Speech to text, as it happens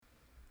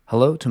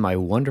Hello to my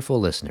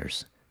wonderful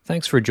listeners.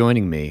 Thanks for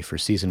joining me for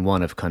Season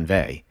 1 of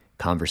Convey,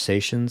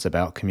 Conversations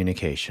about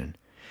Communication.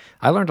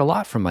 I learned a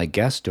lot from my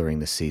guests during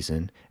this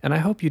season, and I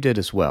hope you did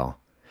as well.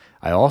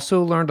 I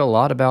also learned a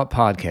lot about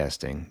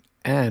podcasting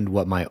and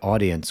what my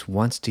audience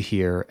wants to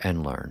hear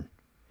and learn.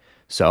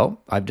 So,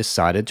 I've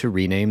decided to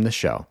rename the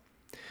show.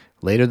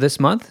 Later this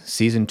month,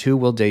 Season 2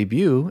 will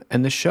debut,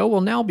 and the show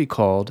will now be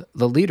called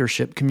The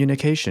Leadership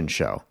Communication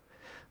Show.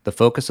 The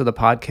focus of the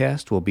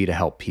podcast will be to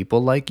help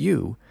people like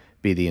you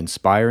be the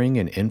inspiring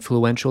and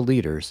influential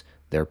leaders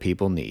their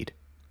people need.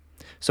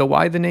 So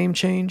why the name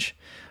change?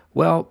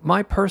 Well,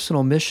 my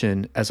personal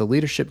mission as a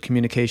leadership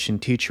communication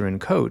teacher and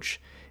coach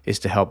is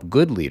to help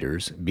good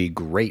leaders be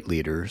great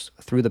leaders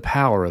through the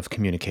power of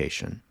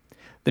communication.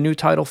 The new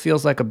title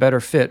feels like a better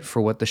fit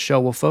for what the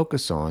show will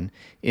focus on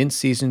in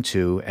Season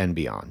 2 and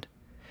beyond.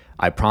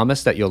 I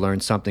promise that you'll learn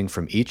something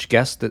from each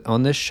guest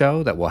on this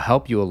show that will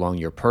help you along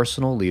your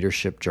personal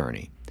leadership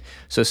journey.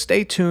 So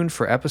stay tuned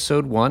for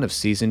Episode 1 of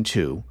Season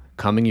 2,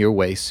 coming your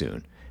way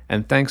soon.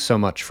 And thanks so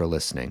much for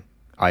listening.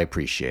 I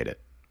appreciate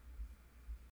it.